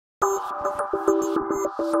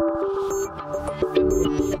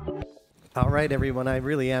All right, everyone. I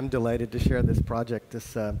really am delighted to share this project.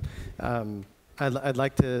 I'd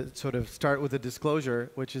like to sort of start with a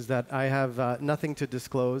disclosure, which is that I have nothing to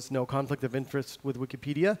disclose, no conflict of interest with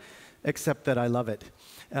Wikipedia, except that I love it.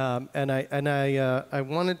 I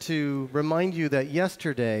wanted to remind you that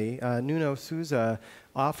yesterday, Nuno Souza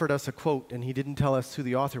offered us a quote, and he didn't tell us who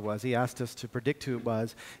the author was. He asked us to predict who it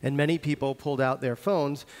was, and many people pulled out their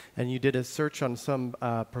phones, and you did a search on some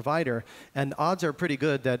provider, and odds are pretty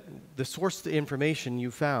good that the source of the information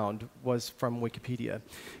you found was from Wikipedia.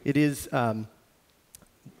 It is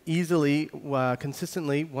easily,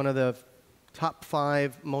 consistently, one of the top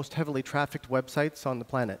 5 most heavily trafficked websites on the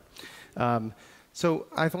planet. So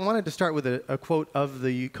I wanted to start with a quote of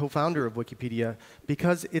the co-founder of Wikipedia,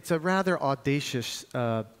 because it's a rather audacious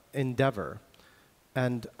endeavor,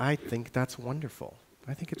 and I think that's wonderful.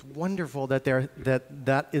 I think it's wonderful that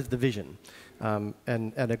that is the vision.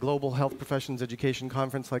 And at a global health professions education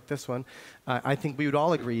conference like this one, I think we would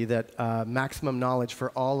all agree that maximum knowledge for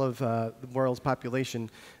all of the world's population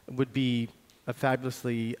would be a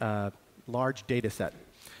fabulously large data set.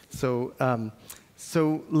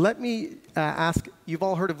 So let me ask, you've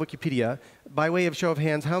all heard of Wikipedia. By way of show of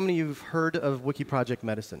hands, how many of you have heard of Wiki Project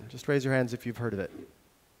Medicine? Just raise your hands if you've heard of it.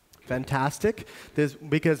 Fantastic,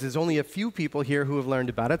 because there's only a few people here who have learned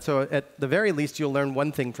about it, so at the very least you'll learn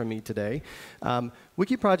one thing from me today.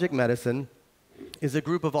 Wiki Project Medicine is a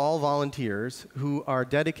group of all volunteers who are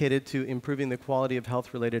dedicated to improving the quality of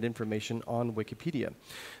health-related information on Wikipedia.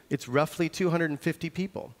 It's roughly 250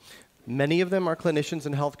 people. Many of them are clinicians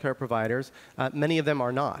and healthcare providers. Many of them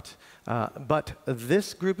are not. But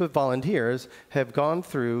this group of volunteers have gone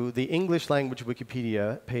through the English language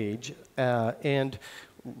Wikipedia page and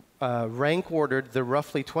rank ordered the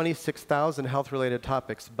roughly 26,000 health-related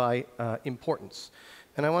topics by importance.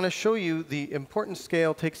 And I want to show you the importance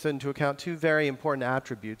scale takes into account 2 very important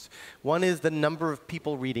attributes. One is the number of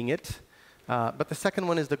people reading it, but the second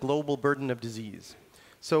one is the global burden of disease.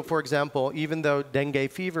 So, for example, even though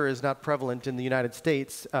dengue fever is not prevalent in the United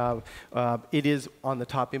States, it is on the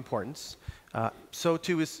top importance. So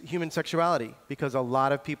too is human sexuality, because a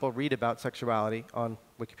lot of people read about sexuality on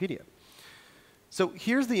Wikipedia. So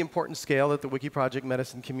here's the importance scale that the Wiki Project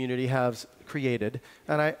Medicine community has created.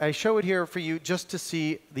 And I show it here for you just to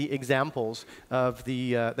see the examples of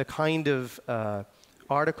the kind of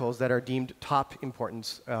articles that are deemed top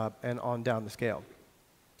importance and on down the scale.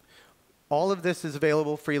 All of this is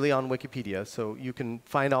available freely on Wikipedia, so you can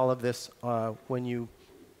find all of this when you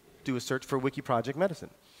do a search for Wiki Project Medicine.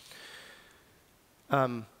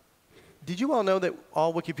 Did you all know that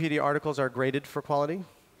all Wikipedia articles are graded for quality?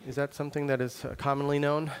 Is that something that is commonly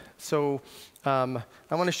known? So I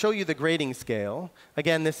want to show you the grading scale.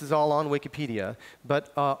 Again, this is all on Wikipedia,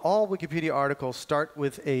 but all Wikipedia articles start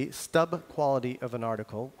with a stub quality of an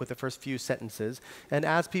article with the first few sentences, and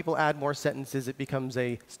as people add more sentences, it becomes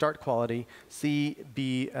a start quality, C,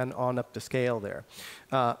 B, and on up the scale there.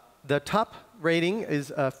 The top rating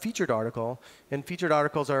is a featured article, and featured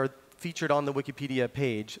articles are featured on the Wikipedia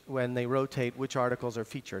page when they rotate which articles are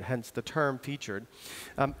featured, hence the term featured.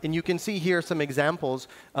 And you can see here some examples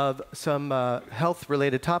of some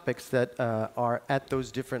health-related topics that are at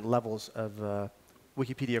those different levels of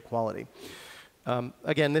Wikipedia quality.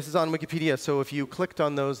 Again, this is on Wikipedia, so if you clicked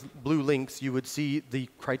on those blue links, you would see the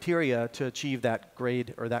criteria to achieve that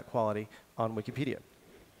grade or that quality on Wikipedia.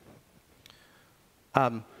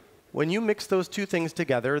 When you mix those 2 things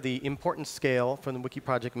together, the importance scale from the Wiki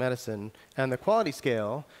Project Medicine and the quality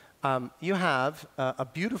scale, you have a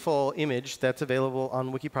beautiful image that's available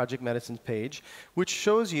on Wiki Project Medicine's page, which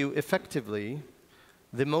shows you effectively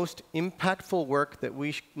the most impactful work that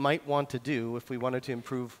we might want to do if we wanted to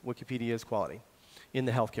improve Wikipedia's quality in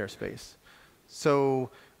the healthcare space.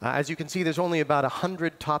 So as you can see, there's only about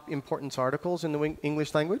 100 top importance articles in the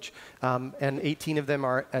English language, and 18 of them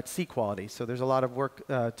are at C quality. So there's a lot of work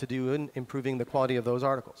to do in improving the quality of those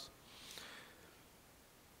articles.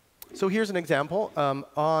 So here's an example.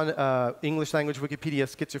 On English language Wikipedia,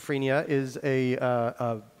 schizophrenia is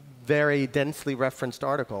a very densely referenced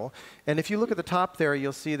article. And if you look at the top there,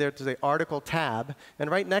 you'll see there's an article tab. And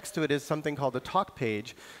right next to it is something called the talk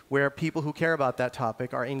page, where people who care about that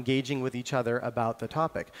topic are engaging with each other about the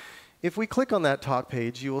topic. If we click on that talk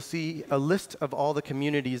page, you will see a list of all the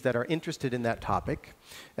communities that are interested in that topic.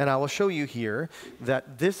 And I will show you here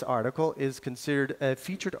that this article is considered a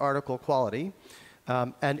featured article quality,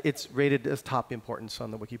 and it's rated as top importance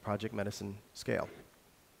on the Wiki Project Medicine scale.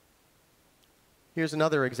 Here's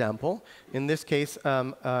another example. In this case,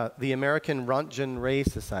 the American Rontgen Ray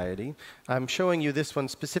Society. I'm showing you this one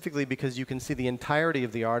specifically because you can see the entirety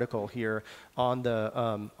of the article here on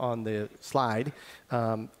the slide.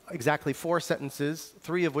 Exactly 4 sentences,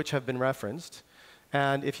 3 of which have been referenced.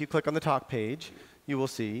 And if you click on the talk page, you will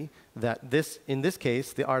see that in this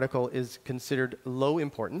case, the article is considered low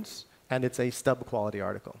importance, and it's a stub quality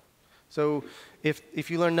article. So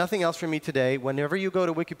if you learn nothing else from me today, whenever you go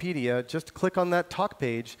to Wikipedia, just click on that talk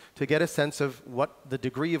page to get a sense of what the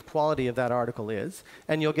degree of quality of that article is,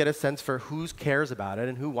 and you'll get a sense for who cares about it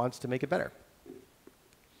and who wants to make it better.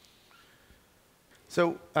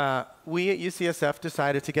 So we at UCSF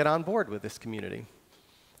decided to get on board with this community.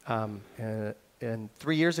 And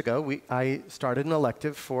 3 years ago, I started an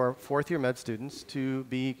elective for 4th-year med students to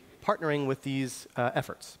be partnering with these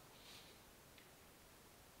efforts.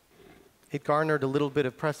 It garnered a little bit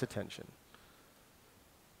of press attention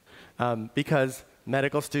because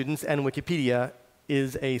medical students and Wikipedia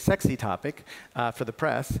is a sexy topic for the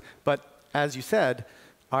press. But as you said,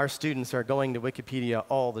 our students are going to Wikipedia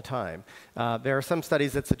all the time. There are some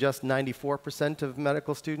studies that suggest 94% of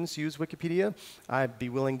medical students use Wikipedia. I'd be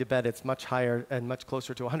willing to bet it's much higher and much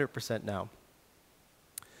closer to 100% now.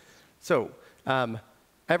 So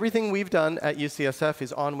everything we've done at UCSF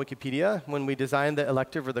is on Wikipedia. When we designed the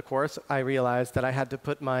elective or the course, I realized that I had to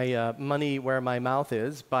put my money where my mouth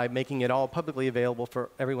is by making it all publicly available for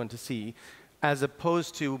everyone to see, as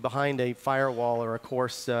opposed to behind a firewall or a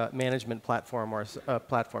course management platform or a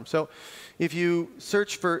platform. So if you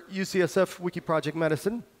search for UCSF Wiki Project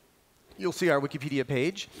Medicine, you'll see our Wikipedia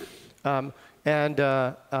page.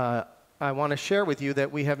 I want to share with you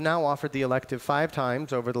that we have now offered the elective 5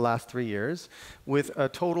 times over the last 3 years, with a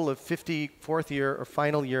total of 50 4th-year or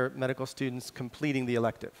final year medical students completing the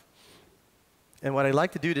elective. And what I'd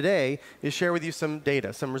like to do today is share with you some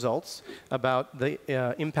data, some results about the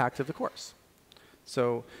impact of the course.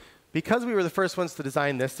 So because we were the first ones to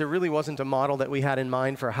design this, there really wasn't a model that we had in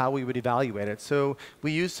mind for how we would evaluate it. So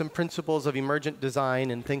we used some principles of emergent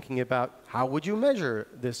design in thinking about how would you measure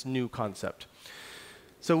this new concept.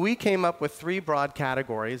 So we came up with 3 broad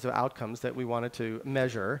categories of outcomes that we wanted to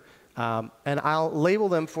measure. And I'll label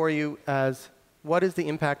them for you as what is the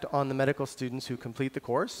impact on the medical students who complete the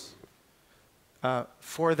course.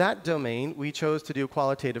 For that domain, we chose to do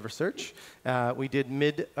qualitative research. We did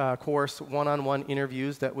mid-course one-on-one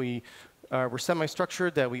interviews that were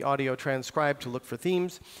semi-structured, that we audio transcribed to look for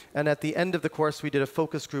themes. And at the end of the course, we did a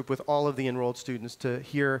focus group with all of the enrolled students to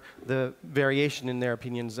hear the variation in their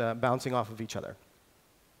opinions bouncing off of each other.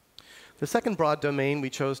 The second broad domain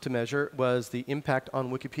we chose to measure was the impact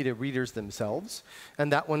on Wikipedia readers themselves.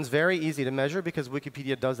 And that one's very easy to measure because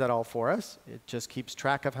Wikipedia does that all for us. It just keeps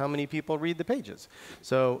track of how many people read the pages.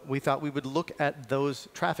 So we thought we would look at those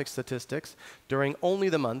traffic statistics during only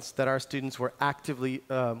the months that our students were actively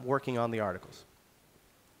working on the articles.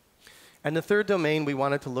 And the third domain we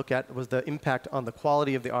wanted to look at was the impact on the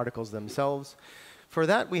quality of the articles themselves. For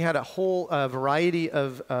that, we had a whole variety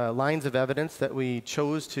of lines of evidence that we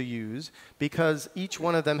chose to use because each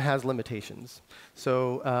one of them has limitations.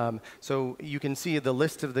 So, so you can see the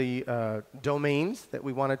list of the domains that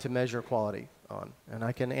we wanted to measure quality on. And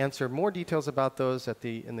I can answer more details about those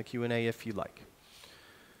in the Q&A if you like.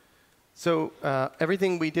 So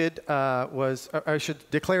everything we did was, I should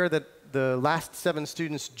declare that the last 7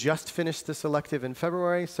 students just finished this elective in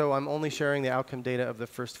February, so I'm only sharing the outcome data of the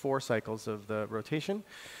first 4 cycles of the rotation.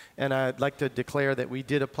 And I'd like to declare that we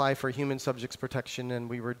did apply for human subjects protection and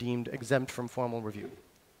we were deemed exempt from formal review.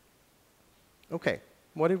 OK,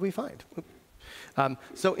 what did we find?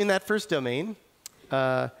 So in that first domain,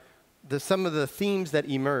 some of the themes that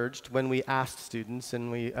emerged when we asked students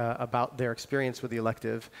and about their experience with the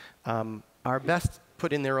elective are best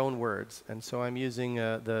put in their own words. And so I'm using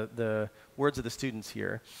the words of the students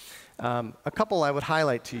here. A couple I would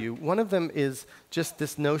highlight to you. One of them is just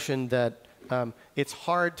this notion that it's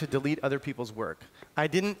hard to delete other people's work. I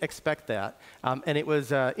didn't expect that. And it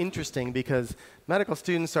was interesting because medical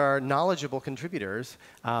students are knowledgeable contributors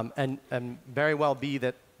and very well be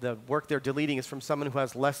that the work they're deleting is from someone who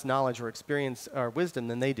has less knowledge or experience or wisdom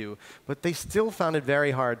than they do, but they still found it very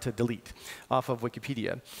hard to delete off of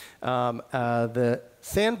Wikipedia. The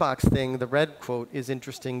sandbox thing, the red quote, is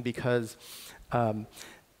interesting because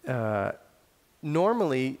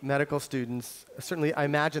normally medical students, certainly I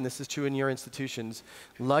imagine this is true in your institutions,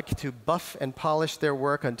 like to buff and polish their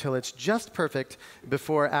work until it's just perfect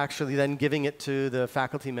before actually then giving it to the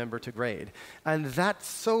faculty member to grade. And that's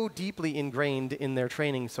so deeply ingrained in their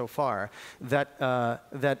training so far that,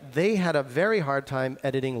 that they had a very hard time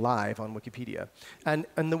editing live on Wikipedia. And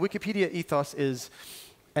the Wikipedia ethos is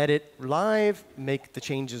edit live, make the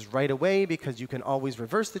changes right away because you can always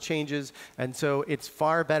reverse the changes, and so it's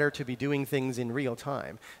far better to be doing things in real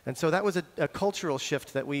time. And so that was a cultural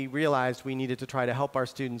shift that we realized we needed to try to help our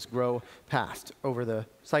students grow past over the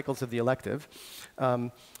cycles of the elective.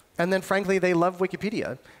 And then, frankly, they love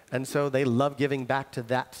Wikipedia, and so they love giving back to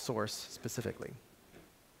that source specifically.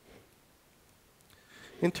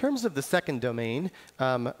 In terms of the second domain,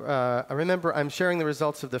 remember I'm sharing the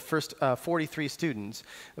results of the first 43 students,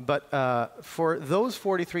 but for those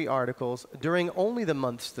 43 articles, during only the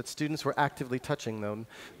months that students were actively touching them,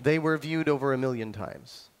 they were viewed over 1 million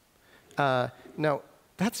times. Now,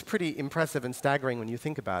 that's pretty impressive and staggering when you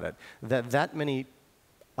think about it, that many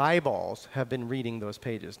eyeballs have been reading those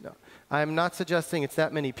pages. No, I'm not suggesting it's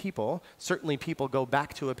that many people. Certainly people go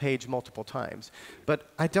back to a page multiple times,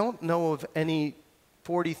 but I don't know of any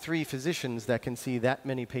 43 physicians that can see that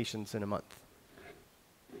many patients in a month.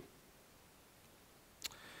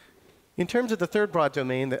 In terms of the third broad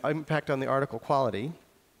domain, the impact on the article quality,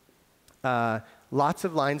 lots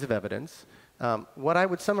of lines of evidence. What I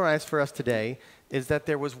would summarize for us today is that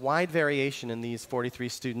there was wide variation in these 43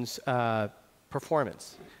 students'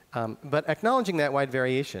 performance. But acknowledging that wide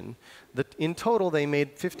variation, in total they made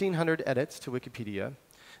 1,500 edits to Wikipedia.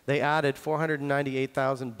 They added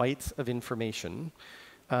 498,000 bytes of information.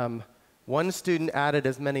 One student added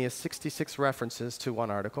as many as 66 references to one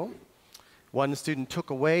article. One student took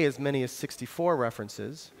away as many as 64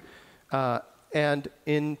 references. And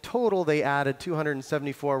in total, they added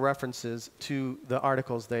 274 references to the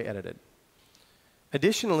articles they edited.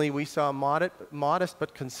 Additionally, we saw modest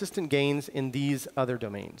but consistent gains in these other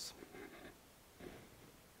domains.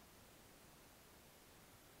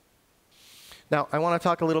 Now, I want to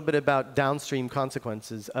talk a little bit about downstream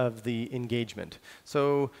consequences of the engagement.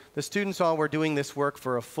 So the students all were doing this work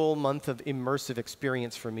for a full month of immersive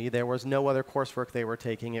experience for me. There was no other coursework they were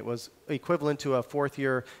taking. It was equivalent to a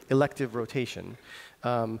fourth-year elective rotation.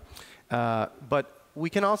 But we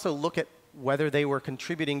can also look at whether they were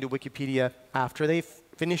contributing to Wikipedia after they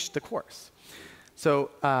finished the course. So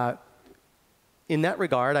in that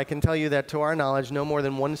regard, I can tell you that to our knowledge, no more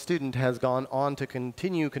than one student has gone on to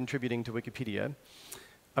continue contributing to Wikipedia.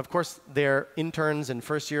 Of course, they're interns and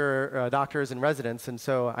first-year doctors and residents, and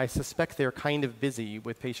so I suspect they're kind of busy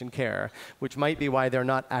with patient care, which might be why they're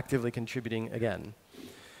not actively contributing again.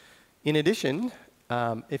 In addition,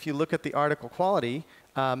 if you look at the article quality,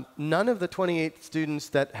 none of the 28 students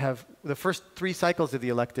that have the first 3 cycles of the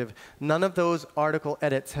elective, none of those article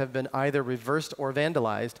edits have been either reversed or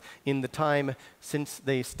vandalized in the time since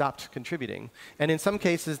they stopped contributing. And in some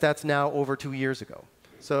cases, that's now over 2 years ago.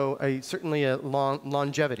 So certainly a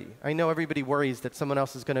longevity. I know everybody worries that someone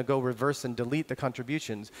else is going to go reverse and delete the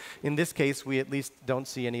contributions. In this case, we at least don't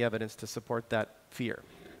see any evidence to support that fear.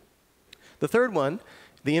 The third one,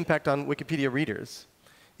 the impact on Wikipedia readers.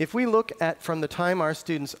 If we look at from the time our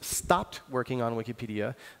students stopped working on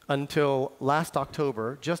Wikipedia until last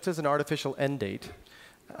October, just as an artificial end date,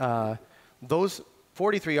 those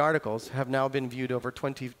 43 articles have now been viewed over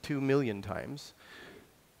 22 million times.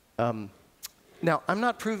 Now, I'm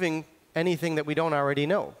not proving anything that we don't already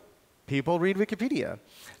know. People read Wikipedia.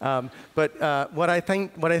 But what I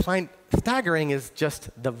find staggering is just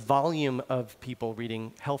the volume of people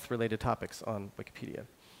reading health-related topics on Wikipedia.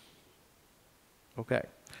 OK.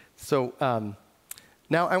 So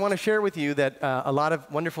now I want to share with you that a lot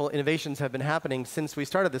of wonderful innovations have been happening since we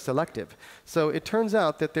started this elective. So it turns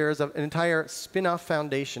out that there is an entire spin-off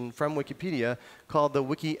foundation from Wikipedia called the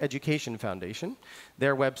Wiki Education Foundation.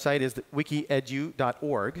 Their website is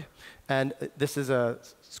wikiedu.org. And this is a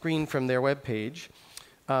screen from their web page.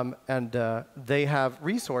 They have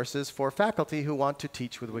resources for faculty who want to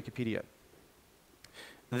teach with Wikipedia.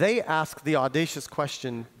 They ask the audacious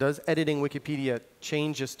question, does editing Wikipedia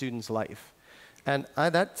change a student's life? And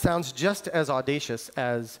that sounds just as audacious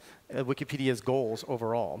as Wikipedia's goals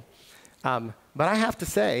overall. But I have to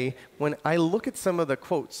say, when I look at some of the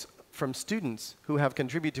quotes from students who have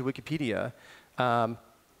contributed to Wikipedia,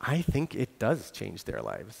 I think it does change their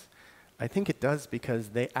lives. I think it does because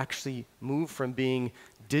they actually move from being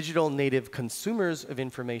digital native consumers of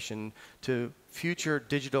information to future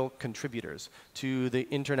digital contributors to the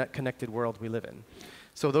internet-connected world we live in.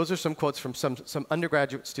 So those are some quotes from some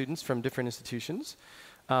undergraduate students from different institutions.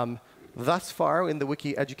 Thus far, in the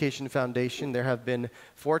Wiki Education Foundation, there have been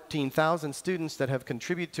 14,000 students that have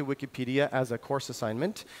contributed to Wikipedia as a course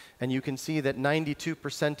assignment. And you can see that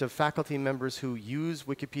 92% of faculty members who use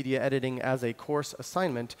Wikipedia editing as a course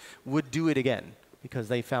assignment would do it again, because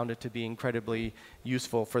they found it to be incredibly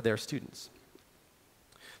useful for their students.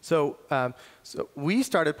 So, so we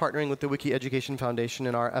started partnering with the Wiki Education Foundation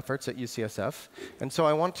in our efforts at UCSF. And so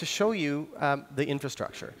I want to show you the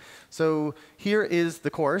infrastructure. So here is the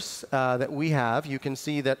course that we have. You can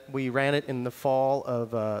see that we ran it in the fall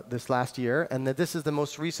of this last year, and that this is the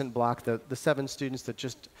most recent block, the 7 students that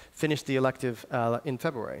just finished the elective in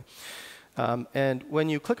February. And when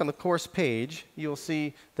you click on the course page, you'll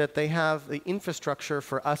see that they have the infrastructure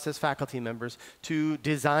for us as faculty members to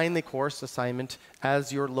design the course assignment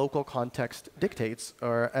as your local context dictates,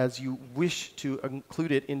 or as you wish to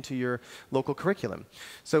include it into your local curriculum.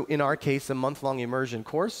 So in our case, a month-long immersion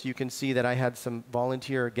course, you can see that I had some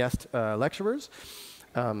volunteer guest lecturers.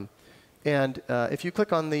 And if you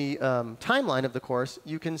click on the timeline of the course,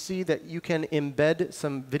 you can see that you can embed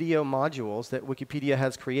some video modules that Wikipedia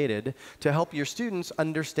has created to help your students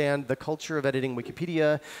understand the culture of editing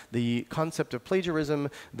Wikipedia, the concept of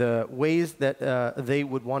plagiarism, the ways that they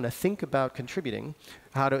would want to think about contributing,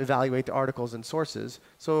 how to evaluate the articles and sources.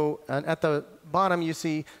 So at the bottom, you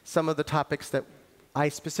see some of the topics that I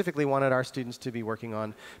specifically wanted our students to be working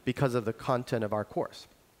on because of the content of our course.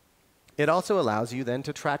 It also allows you then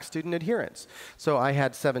to track student adherence. So I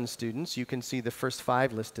had 7 students. You can see the first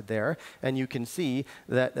 5 listed there. And you can see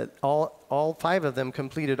that all 5 of them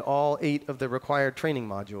completed all 8 of the required training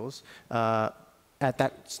modules at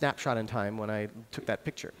that snapshot in time when I took that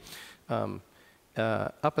picture. Up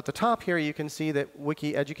at the top here, you can see that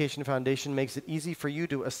Wiki Education Foundation makes it easy for you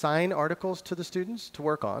to assign articles to the students to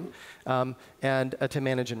work on and to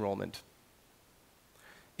manage enrollment.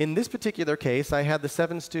 In this particular case, I had the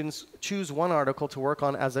 7 students choose one article to work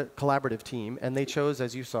on as a collaborative team, and they chose,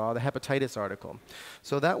 as you saw, the hepatitis article.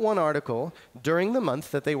 So that one article, during the month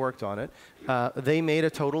that they worked on it, they made a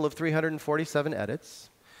total of 347 edits.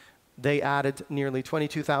 They added nearly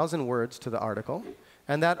 22,000 words to the article,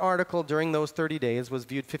 and that article during those 30 days was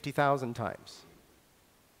viewed 50,000 times.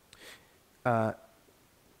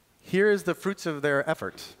 Here is the fruits of their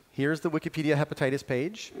effort. Here's the Wikipedia hepatitis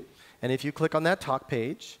page. And if you click on that talk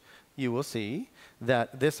page, you will see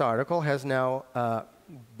that this article has now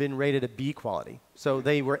been rated a B quality. So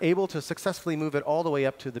they were able to successfully move it all the way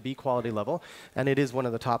up to the B quality level, and it is one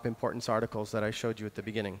of the top importance articles that I showed you at the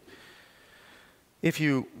beginning. If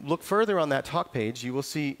you look further on that talk page, you will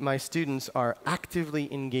see my students are actively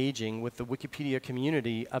engaging with the Wikipedia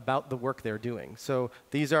community about the work they're doing. So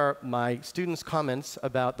these are my students' comments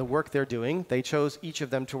about the work they're doing. They chose each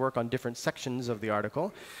of them to work on different sections of the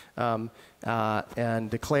article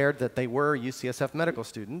and declared that they were UCSF medical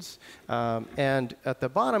students. And at the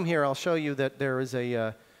bottom here, I'll show you that there is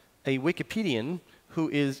a Wikipedian who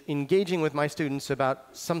is engaging with my students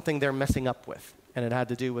about something they're messing up with. And it had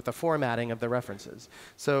to do with the formatting of the references.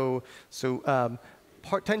 So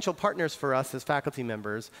potential partners for us as faculty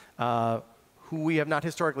members who we have not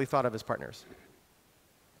historically thought of as partners.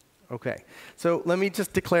 OK. So let me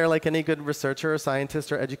just declare, like any good researcher or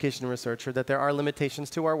scientist or education researcher, that there are limitations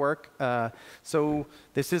to our work. So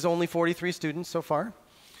this is only 43 students so far.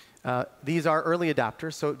 These are early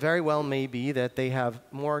adopters, so it very well may be that they have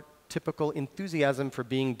more typical enthusiasm for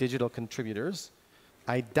being digital contributors.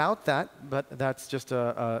 I doubt that, but that's just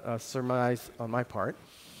a surmise on my part.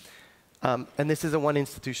 And this is a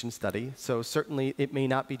one-institution study, so certainly it may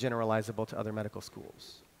not be generalizable to other medical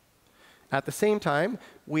schools. At the same time,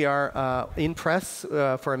 we are in press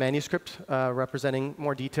for a manuscript representing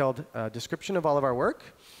more detailed description of all of our work.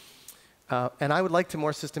 And I would like to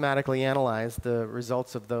more systematically analyze the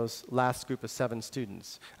results of those last group of 7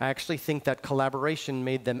 students. I actually think that collaboration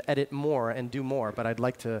made them edit more and do more, but I'd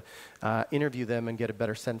like to interview them and get a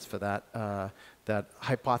better sense for that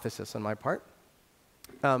hypothesis on my part.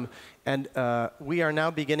 We are now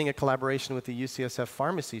beginning a collaboration with the UCSF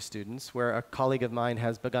pharmacy students, where a colleague of mine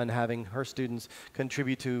has begun having her students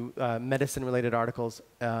contribute to medicine-related articles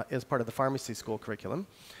as part of the pharmacy school curriculum.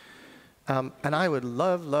 And I would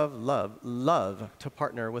love, love, love, love to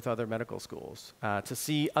partner with other medical schools to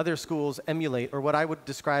see other schools emulate, or what I would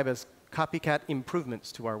describe as copycat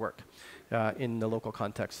improvements to our work in the local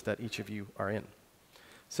context that each of you are in.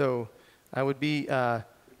 So I would be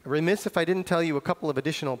remiss if I didn't tell you a couple of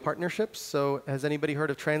additional partnerships. So has anybody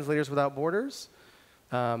heard of Translators Without Borders?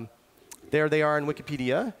 There they are in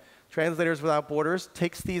Wikipedia. Translators Without Borders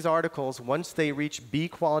takes these articles once they reach B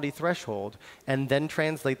quality threshold and then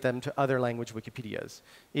translate them to other language Wikipedias.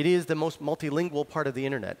 It is the most multilingual part of the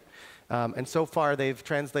internet. And so far, they've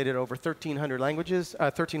translated over 1,300 languages,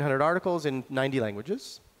 1,300 articles in 90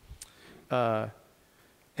 languages.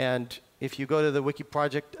 And if you go to the Wiki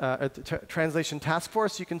Project Translation Task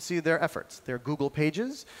Force, you can see their efforts. Their Google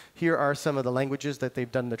pages. Here are some of the languages that they've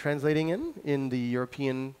done the translating in the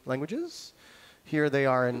European languages. Here they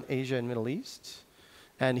are in Asia and Middle East.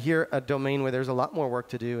 and here a domain where there's a lot more work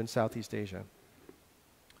to do in Southeast Asia.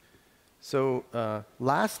 So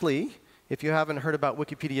lastly, if you haven't heard about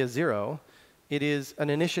Wikipedia Zero, it is an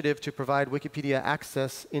initiative to provide Wikipedia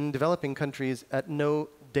access in developing countries at no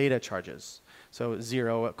data charges. So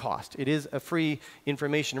zero at cost. It is a free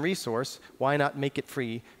information resource. Why not make it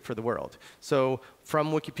free for the world? So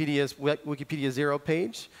from Wikipedia's Wikipedia Zero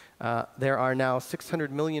page, there are now 600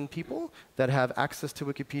 million people that have access to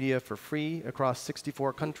Wikipedia for free across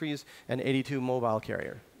 64 countries and 82 mobile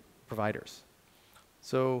carrier providers.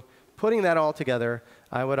 So putting that all together,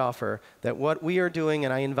 I would offer that what we are doing,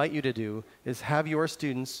 and I invite you to do, is have your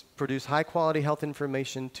students produce high-quality health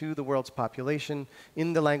information to the world's population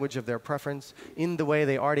in the language of their preference, in the way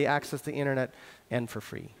they already access the internet, and for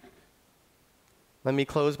free. Let me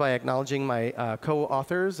close by acknowledging my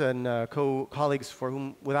co-authors and co-colleagues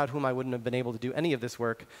without whom I wouldn't have been able to do any of this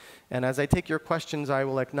work. And as I take your questions, I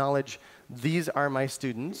will acknowledge these are my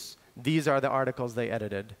students. These are the articles they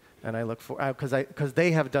edited. And I look for, because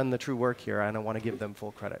they have done the true work here, and I want to give them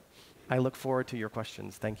full credit. I look forward to your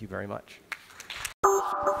questions. Thank you very much.